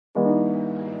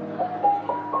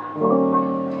Alright,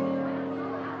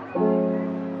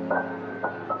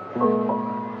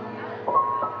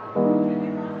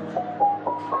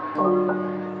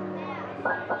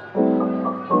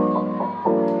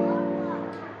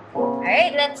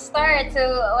 let's start. So,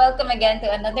 welcome again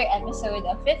to another episode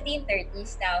of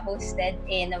 1530s, now hosted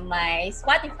in my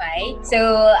Spotify.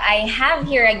 So, I have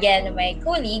here again my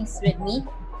colleagues with me.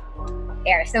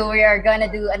 Yeah, so we are gonna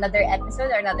do another episode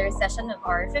or another session of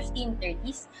our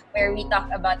 1530s where we talk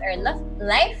about our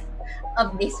life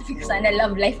updates because I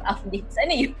love life updates.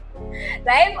 Ano yun?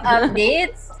 Life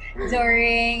updates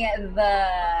during the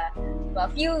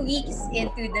few weeks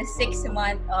into the 6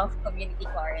 month of community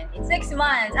quarantine. 6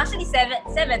 months. Actually,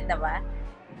 seven na ba?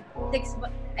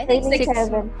 I think Training six.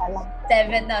 7 pa lang.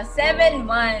 7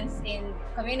 months in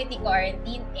community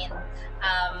quarantine, and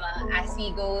as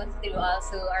we go through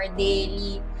also our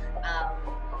daily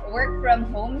work from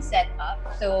home setup.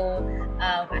 So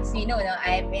as you know,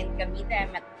 I'm in Cavite,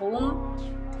 I'm at home.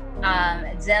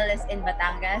 Zel is in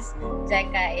Batangas,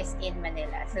 Jeka is in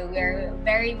Manila. So we're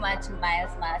very much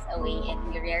miles away and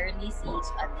we rarely see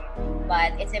each other.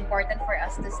 But it's important for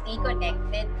us to stay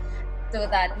connected so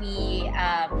that we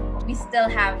still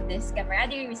have this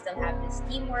camaraderie, we still have this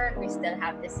teamwork, we still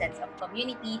have this sense of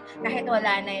community. Kahit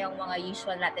wala na yung mga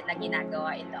usual natin na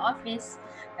ginagawa in the office,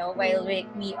 while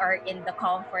we are in the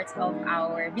comforts of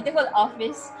our beautiful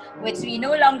office, which we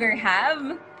no longer have.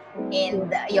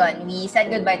 And yun, we said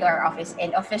goodbye to our office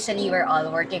and officially we're all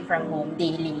working from home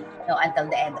daily until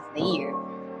the end of the year.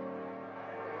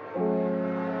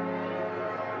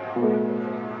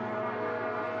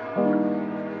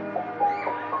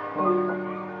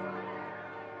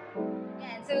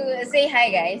 Yeah, so say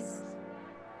hi, guys.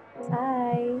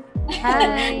 Hi.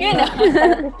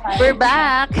 We're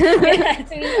back. Yes,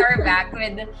 we are back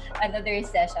with another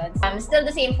session. Still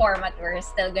the same format. We're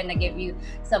still gonna give you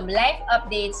some life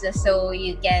updates so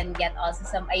you can get also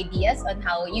some ideas on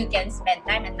how you can spend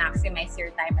time and maximize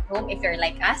your time at home if you're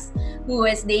like us, who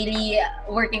is daily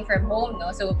working from home,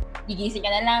 no? So, gigising ka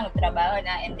na lang, trabaho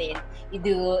na, and then you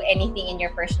do anything in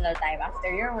your personal time after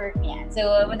your work. Yan.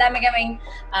 So, madami kaming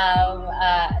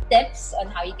tips on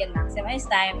how you can maximize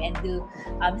time and do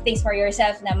things for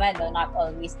yourself naman, no? Not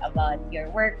always about your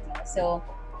work. No? So,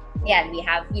 yeah, we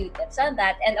have few tips on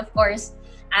that. And of course,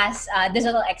 as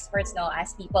digital experts,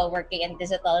 as people working in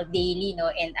digital daily,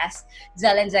 and as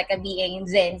Zel and Jeka being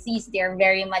Gen Zs, they're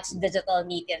very much digital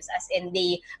natives, as in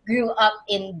they grew up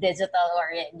in digital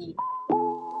already.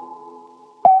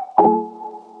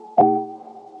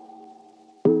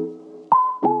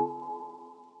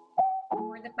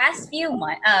 For the past few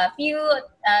months, few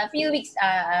weeks,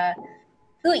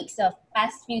 2 weeks of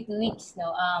past few 2 weeks,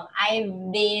 I've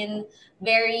been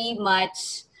very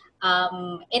much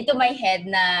into my head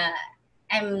na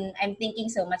I'm thinking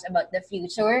so much about the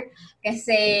future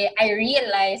kasi I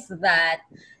realized that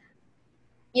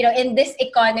in this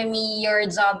economy, your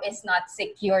job is not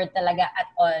secure talaga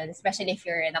at all, especially if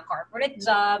you're in a corporate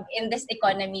job. In this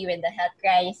economy with the health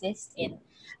crisis and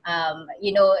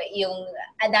yung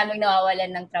ang daming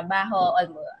nawawalan ng trabaho,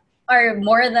 or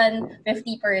more than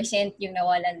 50% yung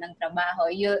nawalan ng trabaho,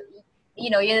 you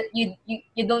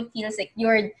don't feel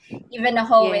secured even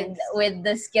ako. Yes. with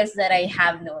the skills that I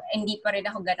have, hindi pa rin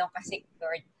ako ganun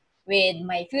ka-secured with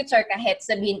my future kahit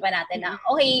sabihin pa natin na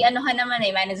okay, ano ka naman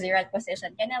managerial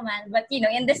position ka naman, but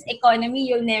in this economy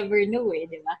you'll never know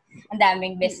di ba? Ang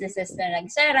daming businesses na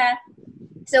nagsara.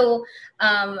 So,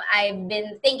 I've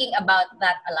been thinking about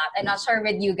that a lot. I'm not sure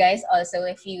with you guys also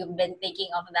if you've been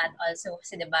thinking of that also.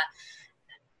 Kasi diba,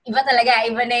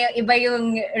 iba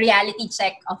yung reality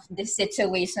check of this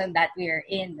situation that we're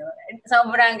in. No?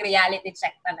 Sobrang reality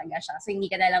check talaga siya. So, hindi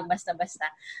ka na lang basta-basta,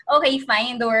 okay,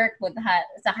 find work, punta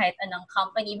sa kahit anong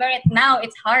company. But now,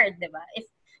 it's hard, diba? If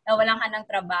nawalan ka ng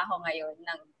trabaho ngayon,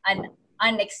 ng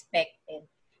unexpected,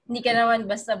 hindi ka naman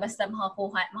basta-basta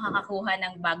makakakuha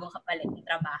ng bagong kapalit ng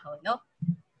trabaho, no?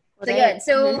 So, yun.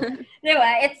 So, diba,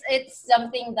 it's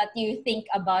something that you think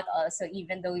about also,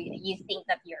 even though you think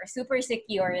that you're super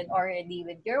secure already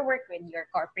with your work, with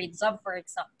your corporate job, for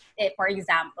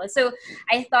example. So,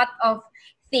 I thought of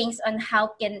things on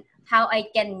how I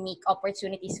can make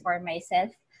opportunities for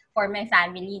myself, for my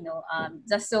family,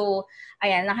 just so,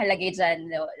 ayan, nakalagay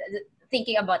dyan,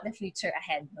 thinking about the future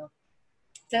ahead,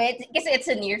 So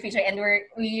it's a near future, and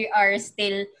we are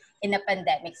still in a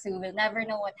pandemic, so we'll never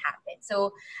know what happened.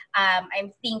 So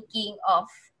I'm thinking of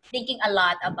thinking a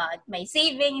lot about my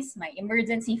savings, my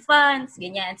emergency funds,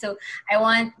 ganyan. So, I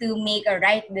want to make a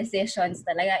right decisions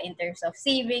talaga in terms of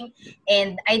saving.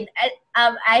 And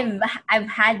I've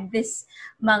had this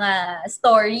mga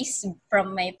stories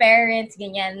from my parents,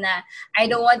 ganyan, na I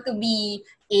don't want to be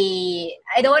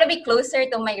closer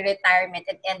to my retirement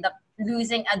and end up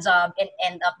losing a job and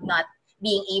end up not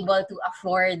being able to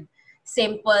afford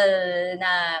simple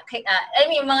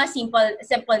mga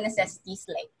simple necessities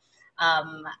like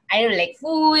I don't like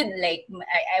food, like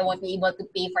I won't be able to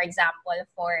pay, for example,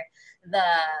 the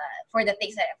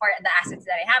things for the assets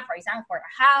that I have, for example, for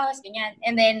a house, ganyan.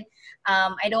 And then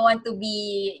I don't want to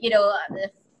be,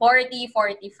 40,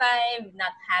 45,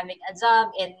 not having a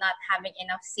job and not having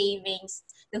enough savings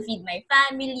to feed my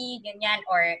family, ganyan.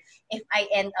 Or if I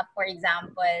end up, for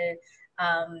example,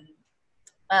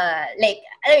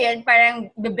 alam yun,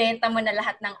 parang bebenta mo na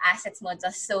lahat ng assets mo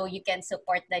just so you can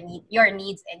support your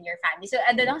needs and your family. So,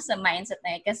 ano lang sa mindset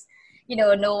na yun kasi,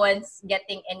 no one's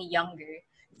getting any younger.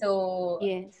 So,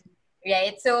 yes.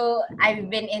 Right? So, I've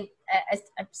been in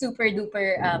a super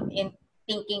duper in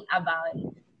thinking about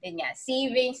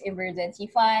savings, emergency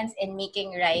funds, and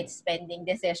making right spending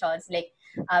decisions. Like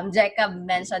Jacob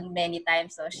mentioned many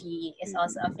times, so she is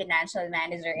also a financial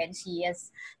manager, and she's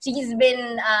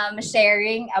been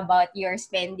sharing about your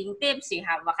spending tips. You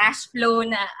have a cash flow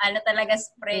na talaga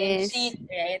spreadsheet,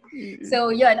 yes. Right? Mm-hmm. So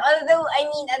yun. Although I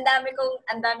mean,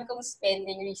 ang dami kong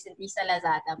spending recently sa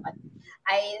Lazada, but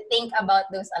I think about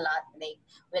those a lot. Like,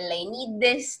 will I need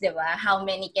this? Diba? How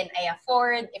many can I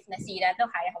afford? If nasira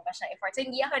to, kaya ko ba siya afford? So,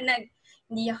 hindi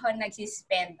ako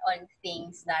nagsispend on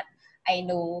things that I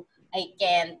know I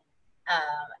can,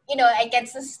 I can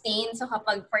sustain. So,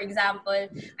 kapag, for example,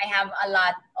 I have I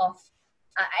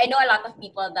know a lot of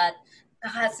people that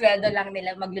kakasweldo lang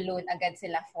nila, maglo-loan agad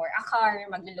sila for a car,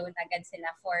 maglo-loan agad sila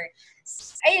for,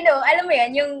 alam mo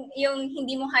yan, yung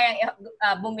hindi mo kayang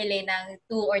bumili ng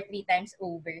 2 or 3 times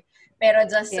over, pero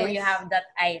just so you have that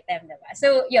item, diba?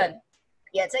 So, yun.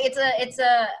 Yeah, so it's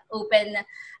a open,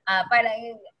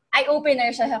 parang eye-opener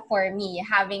siya for me,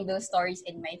 having those stories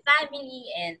in my family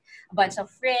and a bunch of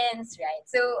friends, right?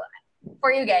 So, for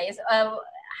you guys,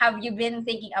 have you been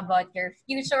thinking about your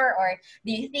future, or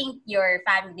do you think your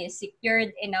family is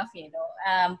secured enough,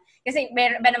 kasi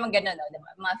meron naman ganun, no?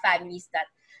 Diba? Mga families that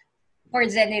for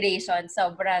generations,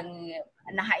 sobrang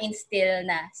naka-instill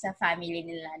na sa family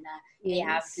nila na they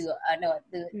have to,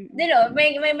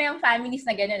 may mga families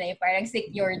na ganun eh, parang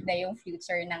secured na yung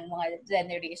future ng mga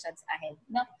generations ahead,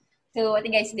 no? So, what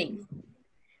do you guys think?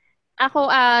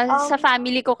 Ako, sa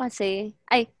family ko kasi,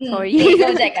 sorry.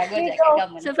 Go, Jeka.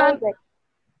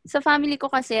 Sa family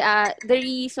ko kasi, the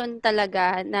reason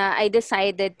talaga na I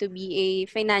decided to be a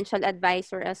financial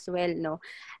advisor as well, no?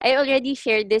 I already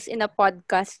shared this in a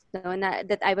podcast, no,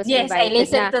 that I was invited. Yes, I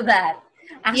listened to that.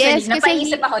 Actually,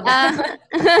 napaisip ako doon.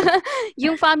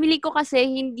 Yung family ko kasi,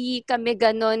 hindi kami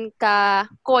ganon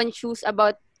ka-conscious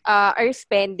about our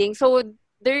spending. So,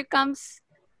 there comes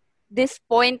this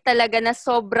point talaga na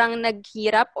sobrang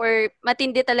naghirap or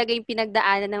matindi talaga yung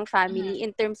pinagdaanan ng family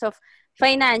in terms of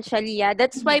financially,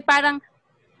 That's why parang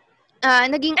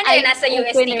naging nasa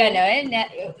UST ka nun?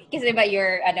 Kasi ba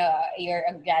you're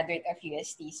a graduate of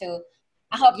UST. So,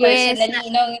 ako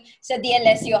personally, nung sa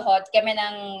DLSU ako, kami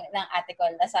ng ate ko,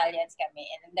 Lasallians kami.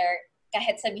 And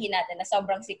kahit sabihin natin na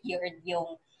sobrang secured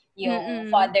yung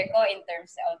father ko in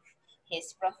terms of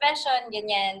his profession,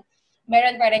 ganyan.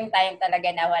 Meron pa rin time talaga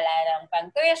na wala lang pang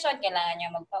tuition, kailangan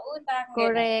niya magpautang.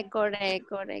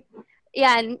 Correct.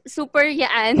 Yan, super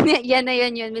yan. Yan na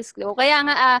yun, Miss Chloe. Kaya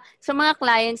nga, sa mga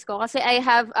clients ko, kasi I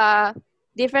have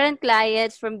different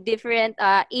clients from different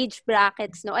age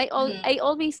brackets, no? I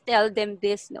always tell them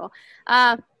this, no?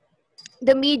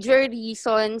 The major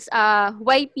reasons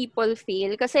why people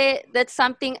fail, kasi that's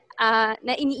something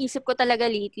na iniisip ko talaga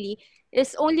lately,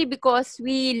 is only because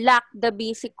we lack the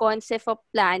basic concept of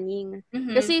planning.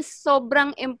 Mm-hmm. Kasi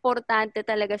sobrang importante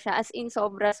talaga siya, as in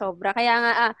sobra-sobra. Kaya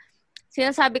nga,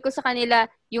 sinasabi ko sa kanila,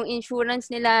 yung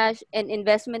insurance nila and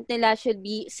investment nila should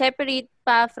be separate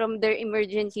pa from their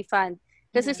emergency fund.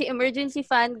 Kasi si emergency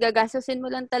fund, gagastusin mo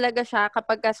lang talaga siya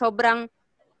kapag sobrang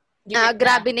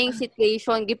grabe na yung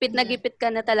situation. Gipit na gipit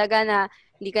ka na talaga na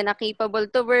hindi ka na capable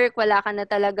to work, wala ka na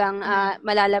talagang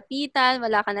malalapitan,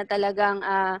 wala ka na talagang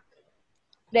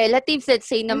relatives,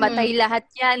 let's say, namatay lahat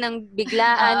yan ng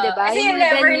biglaan, diba? Kasi you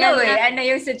never know ano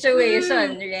yung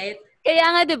situation, right? Kaya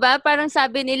nga, di ba, parang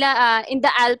sabi nila, in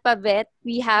the alphabet,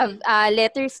 we have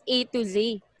letters A to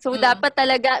Z. So, dapat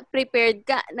talaga prepared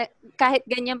ka, kahit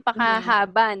ganyan pa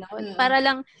kahaba, no? Para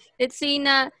lang, let's say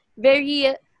na,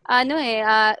 very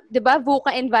 'di ba,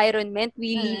 VUCA environment,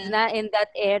 we live na in that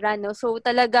era, no? So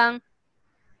talagang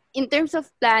in terms of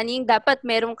planning, dapat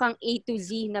meron kang A to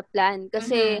Z na plan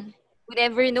kasi who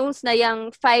never knows na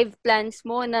yung 5 plans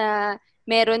mo na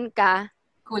meron ka,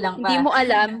 Kulang hindi pa. mo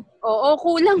alam. Oo,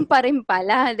 kulang pa rin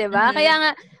pala, 'di ba? Kaya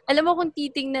nga alam mo kung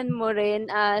titingnan mo rin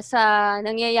sa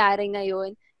nangyayari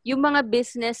ngayon, yung mga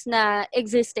business na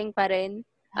existing pa rin,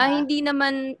 hindi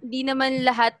naman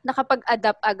lahat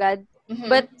nakapag-adapt agad.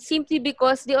 But simply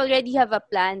because they already have a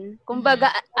plan.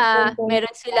 Kumbaga,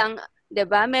 meron silang, 'di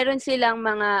ba? Meron silang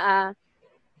mga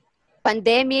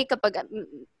pandemic, kapag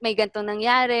may ganitong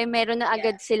nangyari, meron na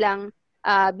agad silang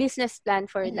business plan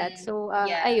for that. So,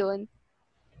 ayun.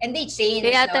 And they change,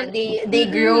 Kaya no? They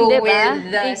grow diba?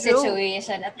 with the They grow.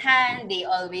 situation at hand. They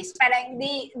always, parang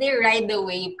they ride the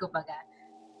wave, kumbaga.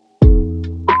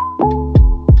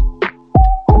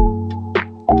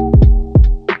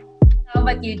 How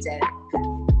about you, Jen?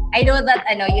 I know that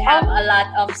you have a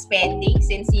lot of spending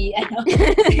since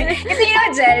kasi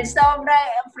Jen, sobra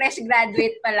fresh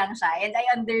graduate pa lang siya, and I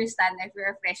understand if you're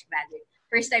a fresh graduate,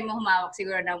 first time mo humawak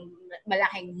siguro ng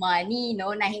malaking money,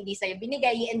 no, na hindi sa'yo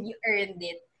binigay and you earned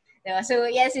it. Diba? So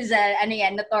yes, is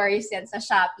notorious yan sa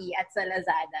Shopee at sa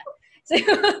Lazada. So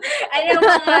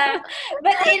mga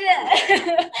but in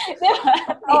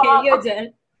diba? You,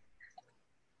 Jen.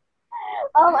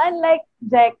 Unlike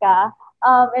Jeka,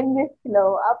 and Miss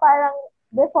Flo, parang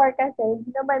before kasi, hindi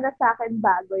naman na sa akin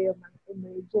bago yung mga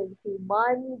emergency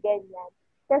money, ganyan.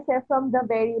 Kasi from the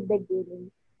very beginning,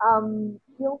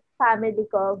 yung family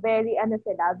ko, very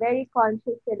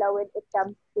conscious sila when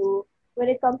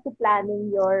it comes to planning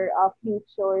your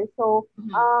future. So,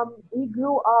 we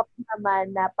grew up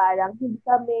naman na parang hindi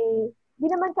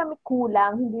naman kami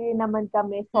kulang, hindi naman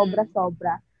kami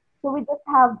sobra-sobra. So, we just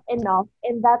have enough,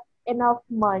 and that enough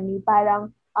money,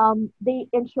 parang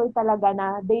they ensure talaga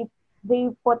na they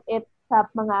put it sa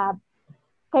mga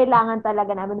kailangan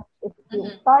talaga namin,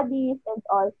 yung studies and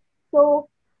all.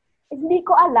 So, hindi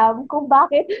ko alam kung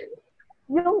bakit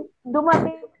yung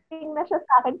dumating na siya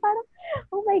sa akin, parang,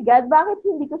 oh my God, bakit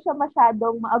hindi ko siya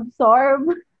masyadong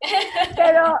ma-absorb?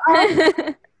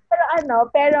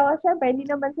 pero syempre, hindi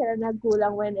naman sila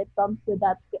nagkulang when it comes to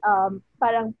that,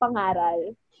 parang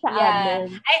pangaral sa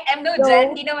amin. I'm no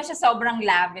Jen, hindi naman siya sobrang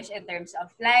lavish in terms of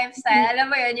lifestyle.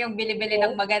 Alam mo yun, yung bili-bili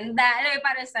ng maganda. Alam mo,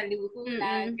 parang sa luho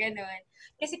lang, ganun.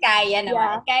 Kasi kaya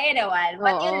naman.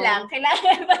 But yun lang,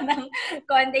 kailangan pa ng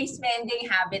konting spending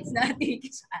habits natin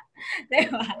siya.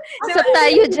 Diba? So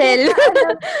tayo, Jel.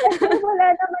 Wala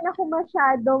naman ako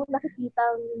masyadong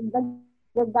nakikitang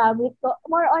gagamit ko.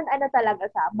 More on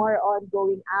more on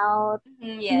going out.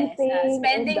 Yes.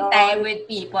 Spending time with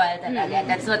people talaga.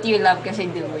 That's what you love kasi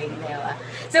doing, diba?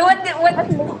 So what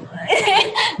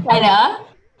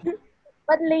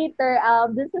But later,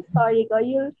 this is story ko,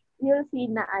 you'll see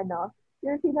na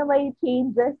may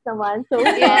changes naman. So,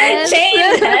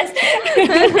 changes?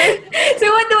 So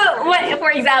what,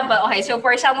 for example, okay, so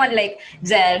for someone like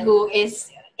Jel, who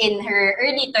is in her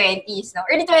early 20s, no?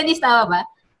 Early 20s tama ba?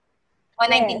 O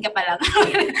 19 ka pa lang.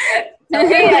 So,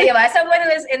 diba? Someone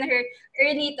who is in her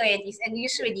early 20s, and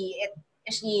usually,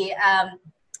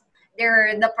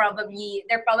 they're probably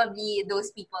those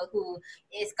people who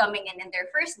is coming in their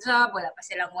first job, wala pa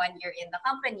silang 1 year in the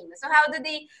company. So how do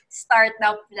they start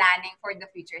now planning for the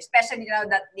future, especially now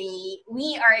that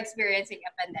we are experiencing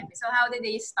a pandemic? So how do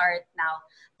they start now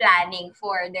planning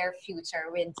for their future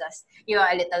with just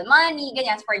a little money,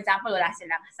 ganyan? For example, wala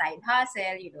silang side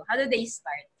hustle, how do they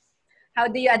start? How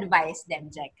do you advise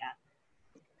them, Jeka?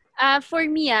 For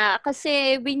me,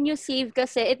 kasi when you save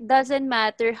kasi, it doesn't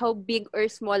matter how big or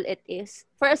small it is.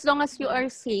 For as long as you are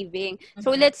saving.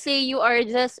 So, let's say you are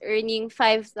just earning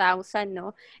 5,000,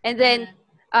 no? And then,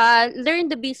 learn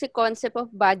the basic concept of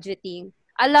budgeting.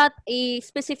 A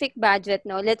specific budget,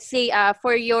 no? Let's say,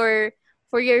 for your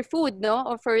food, no?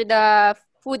 Or for the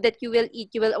food that you will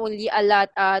eat, you will only allot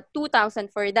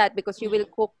 2,000 for that because you will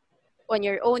cook on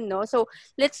your own, no? So,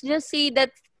 let's just say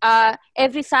that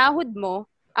every sahod mo,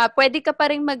 pwede ka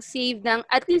pa rin mag-save ng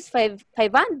at least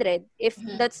 500 if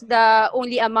that's the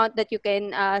only amount that you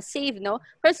can save, no?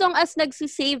 For as long as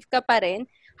nagsisave ka pa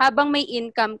rin, habang may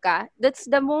income ka, that's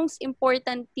the most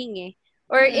important thing, eh.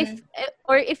 Or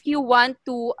if you want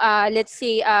to, let's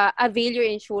say, avail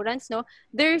your insurance, no?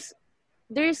 There's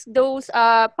those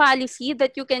policy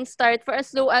that you can start for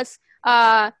as low as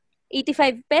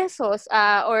 85 pesos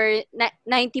or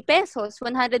 90 pesos,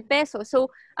 100 pesos. So,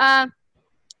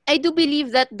 I do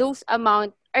believe that those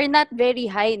amount are not very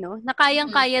high, no? Na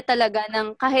kayang-kaya talaga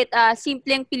ng kahit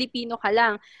simpleng Pilipino ka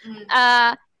lang.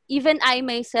 Even I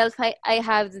myself, I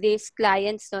have these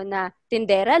clients, no, na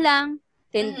tindera lang,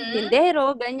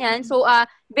 tindero, ganyan. So,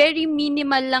 very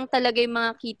minimal lang talaga yung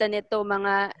mga kita nito,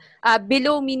 mga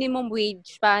below minimum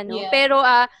wage pa, no? Yeah. Pero,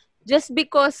 just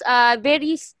because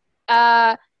very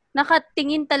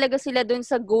nakatingin talaga sila dun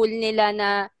sa goal nila na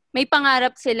may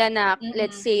pangarap sila na,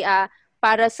 let's say,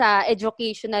 para sa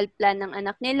educational plan ng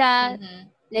anak nila,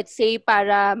 let's say,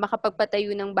 para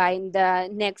makapagpatayo ng bahay in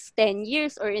the next 10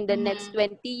 years or in the next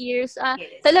 20 years.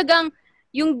 Yes. Talagang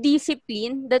yung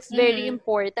discipline, that's very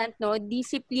important, no?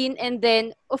 Discipline, and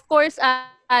then, of course,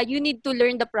 you need to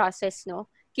learn the process, no?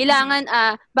 Kailangan,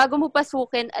 bago mo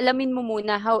pasukin, alamin mo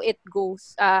muna how it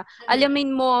goes.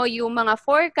 Alamin mo yung mga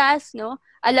forecast, no?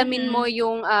 Alamin mo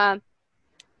yung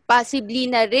possibly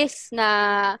na risk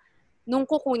na nung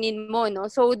kukunin mo,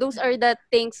 no? So, those are the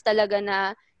things talaga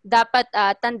na dapat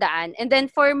tandaan. And then,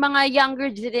 for mga younger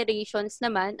generations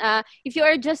naman, if you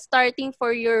are just starting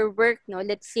for your work, no?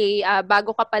 Let's say,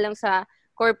 bago ka pa lang sa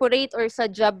corporate or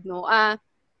sa job, no?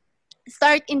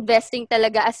 Start investing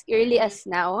talaga as early as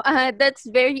now. That's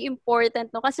very important,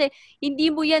 no? Kasi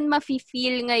hindi mo yan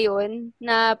mafe-feel ngayon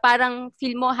na parang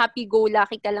feel mo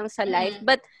happy-go-lucky ka lang sa life.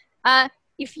 But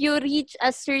if you reach a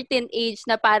certain age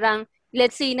na parang,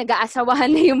 let's say,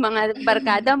 nag-aasawahan na yung mga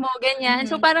barkada mo, ganyan.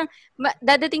 So parang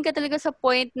dadating ka talaga sa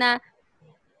point na,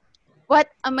 what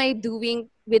am I doing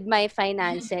with my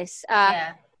finances?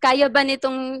 Kaya ba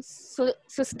nitong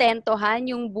sustentohan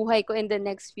yung buhay ko in the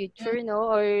next future,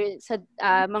 no? Or sa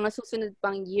mga susunod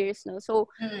pang years, no? So,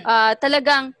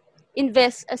 talagang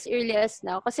invest as early as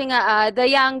now. Kasi nga, the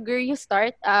younger you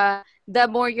start, the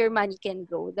more your money can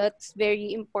grow. That's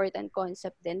very important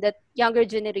concept din that younger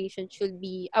generation should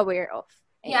be aware of.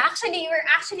 Yeah, actually, we're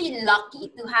actually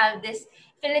lucky to have this.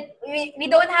 We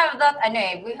don't have that,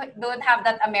 we don't have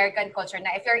that American culture na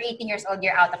if you're 18 years old,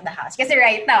 you're out of the house. Kasi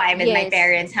right now, I'm in my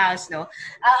parents' house, no?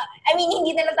 I mean,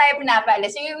 hindi na lang tayo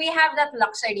pinapaalis. So we have that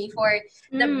luxury for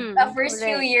the first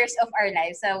few years of our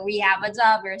lives. So we have a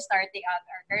job, we're starting out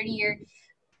our career.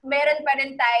 Meron pa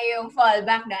rin tayong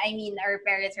fallback na, I mean, our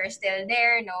parents are still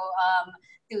there, no?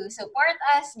 To support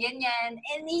us, ganyan.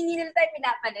 And hindi nila tayo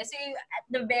pinapalis. So, at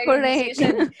the very least, you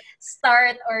should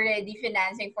start already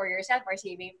financing for yourself or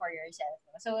saving for yourself.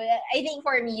 So, I think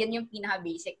for me, yun yung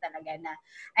pinaka-basic talaga na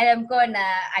alam ko na,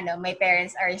 my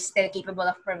parents are still capable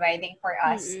of providing for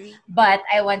us. But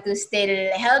I want to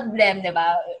still help them,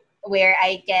 diba? Where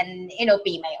I can,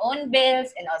 pay my own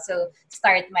bills and also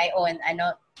start my own,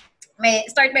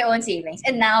 start my own savings.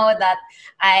 And now that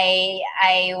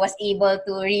I was able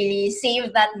to really save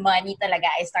that money talaga,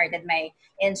 I started my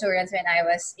insurance when I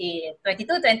was 22,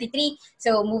 23.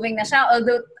 So moving na siya,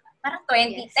 although parang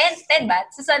 10 ba?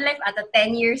 So Sun Life ata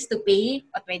 10 years to pay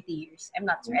o 20 years. I'm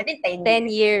not sure. I think 10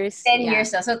 years. 10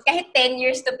 years. So kahit 10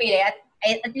 years to pay,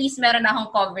 at least meron akong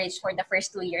coverage for the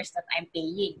first 2 years that I'm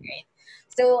paying, right?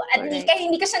 So at least kahit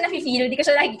hindi ko siya na-feel, hindi ko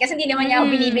siya nakikita kasi hindi naman niya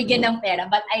ako binibigyan ng pera,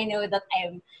 but I know that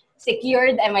I'm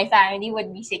secured and my family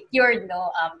would be secured, no?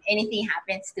 Anything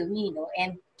happens to me, no?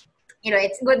 And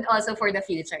it's good also for the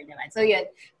future naman. So yun,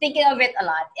 thinking of it a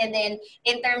lot. And then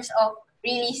in terms of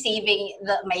really saving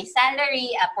my salary,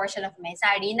 a portion of my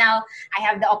salary, now I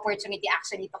have the opportunity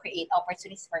actually to create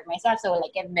opportunities for myself. So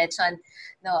like I've mentioned,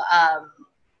 no,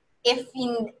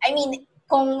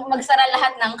 kung magsara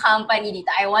lahat ng company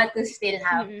dito, I want to still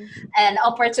have an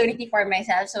opportunity for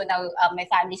myself. So now my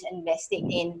family's investing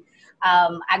in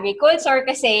agriculture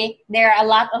kasi there are a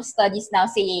lot of studies now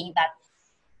saying that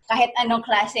kahit anong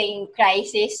klaseng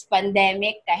crisis,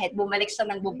 pandemic, kahit bumalik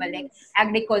siya ng bumalik,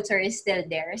 agriculture is still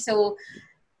there. So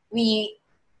we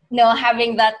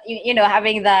having that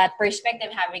having that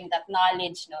perspective, having that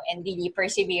knowledge, and really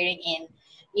persevering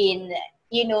in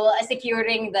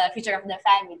securing the future of the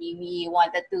family, we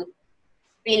wanted to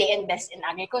really invest in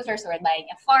agriculture. So we're buying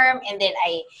a farm, and then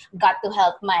I got to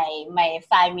help my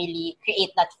family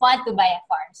create that fund to buy a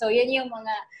farm. So yun yung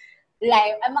mga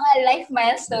life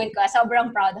milestone ko.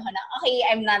 Sobrang proud ako na, okay,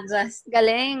 I'm not just...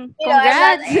 Galing.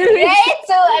 Congrats! Right?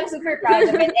 So I'm super proud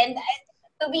of it. And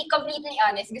to be completely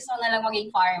honest, gusto ko na lang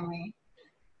maging farmer.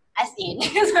 As in,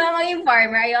 gusto ko na maging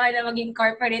farmer. Ayoko na maging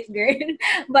corporate girl.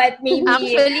 But maybe,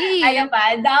 actually,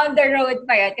 down the road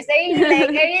pa yun. Kasi I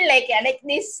really like it. I like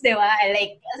this, di ba? I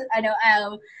like,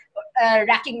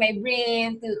 racking my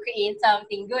brain to create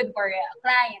something good for a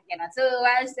client. So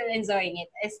while still enjoying it,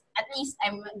 at least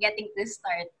I'm getting to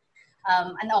start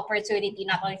an opportunity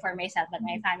not only for myself but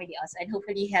my family also, and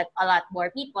hopefully help a lot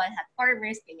more people, help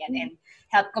farmers, and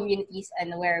help communities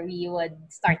and where we would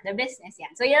start the business.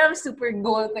 Yan. So yan ang super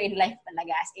goal ko in life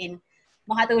talaga, as in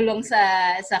makatulong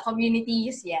sa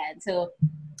communities. Yan. So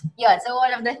yun, so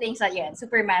all of the things that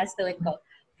super milestone ko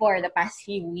for the past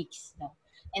few weeks. No?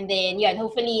 And then, yun,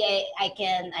 hopefully, I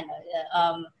can,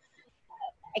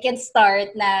 I can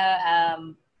start na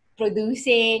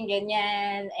producing,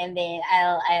 ganyan. And then,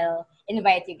 I'll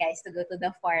invite you guys to go to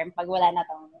the farm pag wala na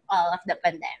tong all of the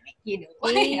pandemic, you know.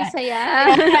 Saya.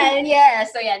 Yeah,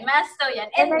 so yan, masto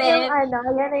yan. And then, yan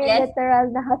yung yes.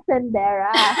 literal na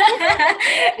hasendera.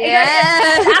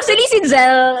 Yes. Actually, si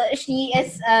Zell, she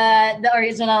is the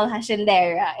original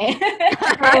hasendera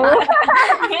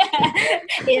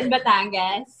in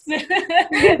Batangas.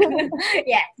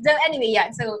 Yeah. So anyway,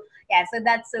 yeah. So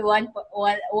that's one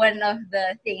of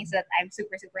the things that I'm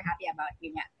super happy about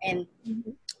yun nga. And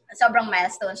sobrang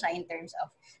milestone siya in terms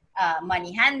of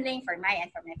money handling for my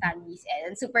and for my families.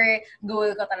 And super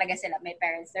goal ko talaga sila. My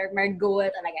parents, they're my goal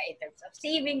talaga in terms of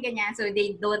saving, ganyan. So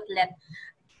they don't let,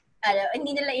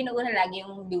 hindi nila inuuna lagi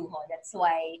yung luho. That's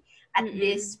why at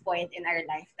this point in our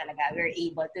life talaga, we're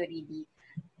able to really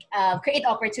create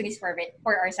opportunities for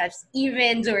ourselves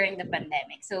even during the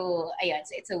pandemic. So, ayun.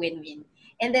 So it's a win-win.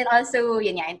 And then also,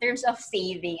 yun nga, in terms of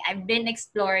saving, I've been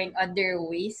exploring other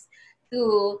ways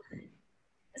to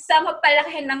somehow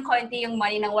palakihin ng konti yung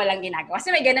money nang walang ginagawa. Kasi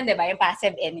may ganun, di ba? Yung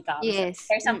passive income. Yes.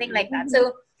 Or something like that.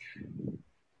 So,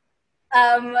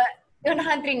 yung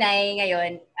naka-trinay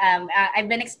ngayon, I've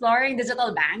been exploring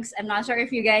digital banks. I'm not sure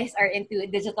if you guys are into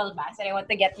digital banks and I want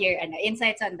to get your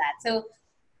insights on that. So,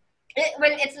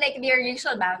 it's like their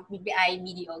usual bank, BPI,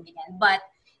 BDO, ganyan. But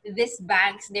these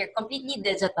banks, they're completely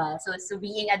digital. So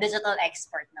being a digital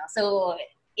expert now, so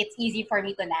it's easy for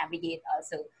me to navigate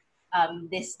also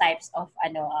these types of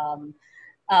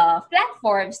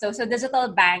platforms. So digital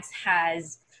banks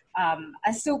has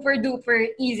a super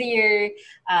duper easier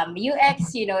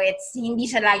UX. You know, it's hindi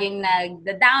siya laging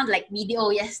nag-down like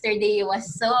BDO yesterday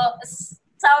was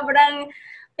sobrang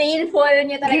painful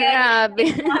niya talaga.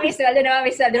 Grabe. May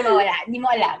sweldo, mawala. Hindi mo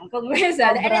alam kung may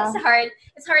sweldo. And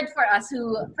it's hard for us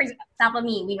who, for example,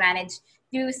 we manage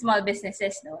 2 small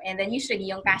businesses, no? And then usually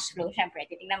yung cash flow, syempre,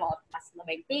 titingnan mo, pasok na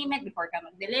ba yung payment before ka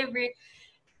mag-deliver.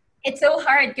 It's so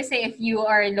hard kasi if you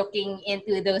are looking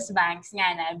into those banks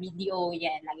nga na BDO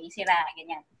yan, laging sira,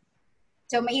 ganyan.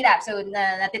 So, mahirap. So,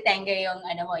 natitenga yung,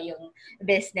 yung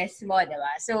business mo,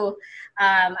 diba? So,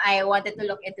 I wanted to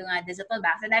look into digital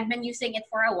banks. And I've been using it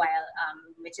for a while,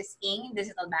 which is Ing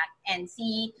Digital Bank and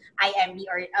CIMB,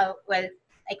 or,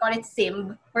 I call it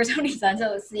SIMB for some reason.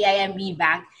 So, CIMB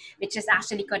Bank, which is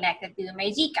actually connected to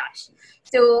my GCash.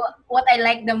 So, what I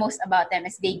like the most about them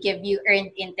is they give you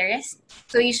earned interest.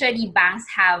 So, usually, banks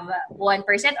have 1%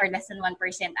 or less than 1%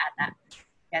 ata.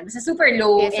 Yan, basta super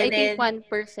low. Yes, and I think then,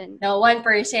 1%. No,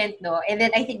 1%, no. And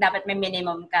then I think dapat may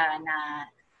minimum ka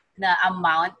na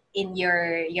amount in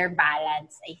your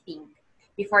balance, I think,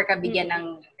 before ka bigyan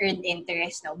ng earned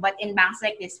interest, no. But in banks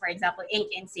like this, for example, Ink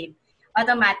and Save,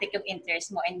 automatic yung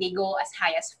interest mo and they go as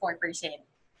high as 4%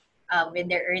 with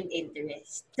their earned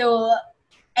interest. So,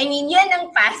 I mean, yun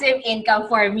ang passive income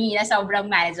for me na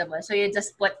sobrang manageable. So, you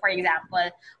just put, for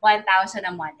example, 1,000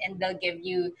 a month and they'll give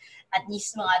you at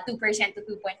least mga 2% to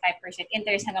 2.5%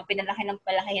 interest hanggang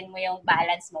palakihin mo yung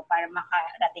balance mo para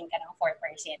makarating ka ng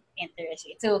 4% interest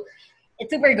rate. So,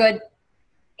 it's super good.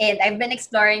 And I've been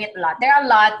exploring it a lot. There are a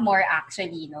lot more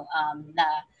actually, no,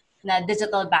 na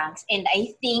digital banks. And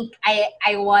I think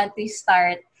I want to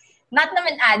start not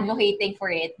naman advocating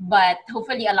for it, but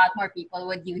hopefully a lot more people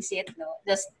would use it, no?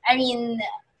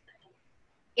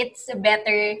 It's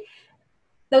better,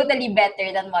 totally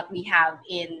better than what we have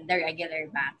in the regular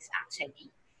banks,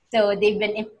 actually. So they've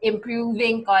been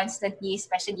improving constantly,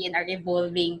 especially in our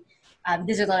evolving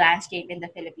digital landscape in the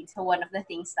Philippines. So one of the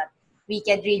things that we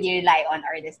can really rely on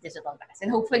are these digital banks.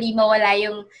 And hopefully mawala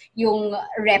yung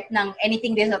rep ng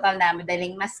anything digital na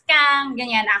madaling ma-scam,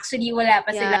 ganyan. Actually, wala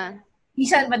pa sila. Hindi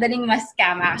siya madaling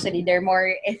ma-scam, actually. They're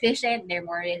more efficient, they're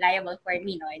more reliable for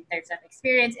me, no, in terms of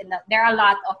experience. And there are a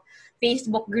lot of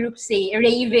Facebook groups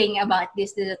raving about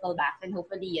this digital bank. And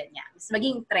hopefully, yun yan. Mas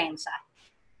maging trend siya.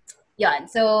 Yun.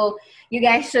 So, you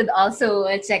guys should also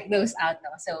check those out,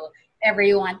 no? So, if ever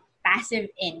you want passive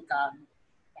income,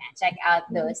 check out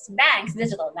those banks,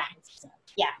 digital banks. So,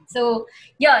 yeah. So,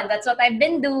 yun. That's what I've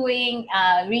been doing.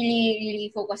 Really,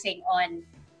 really focusing on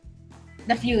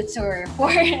the future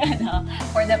for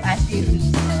the past few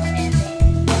weeks.